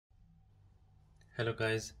Hello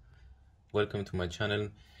guys, welcome to my channel.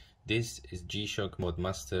 This is G-shock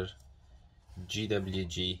Modmaster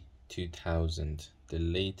GWG 2000, the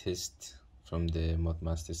latest from the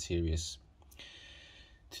Modmaster series.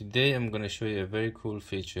 Today I'm going to show you a very cool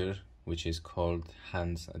feature which is called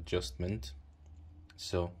hands adjustment.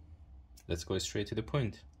 So let's go straight to the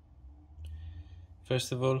point.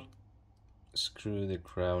 First of all, screw the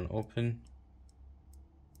crown open.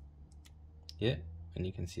 Yeah, and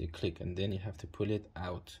you can see a click, and then you have to pull it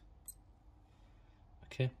out.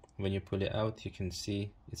 Okay, when you pull it out, you can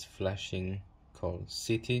see it's flashing called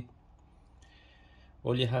city.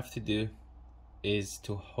 All you have to do is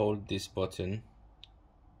to hold this button,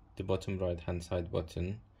 the bottom right hand side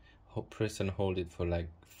button, press and hold it for like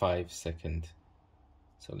 5 seconds.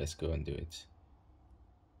 So let's go and do it.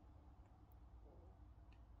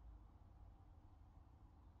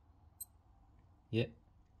 Yeah,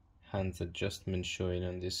 hands adjustment showing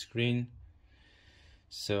on the screen.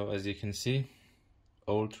 So as you can see,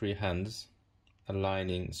 all three hands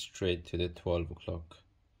aligning straight to the 12 o'clock.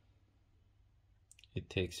 It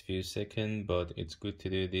takes few seconds, but it's good to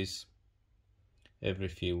do this every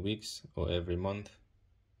few weeks or every month,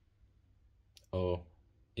 or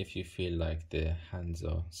if you feel like the hands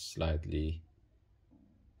are slightly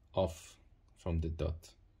off from the dot.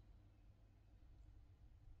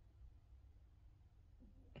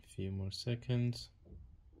 A few more seconds.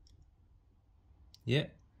 Yeah,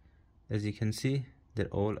 as you can see, they're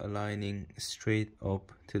all aligning straight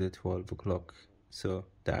up to the 12 o'clock. So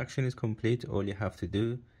the action is complete. All you have to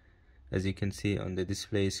do, as you can see on the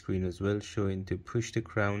display screen as well, showing to push the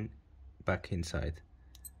crown back inside.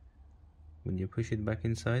 When you push it back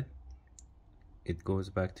inside, it goes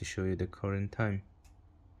back to show you the current time.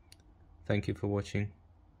 Thank you for watching.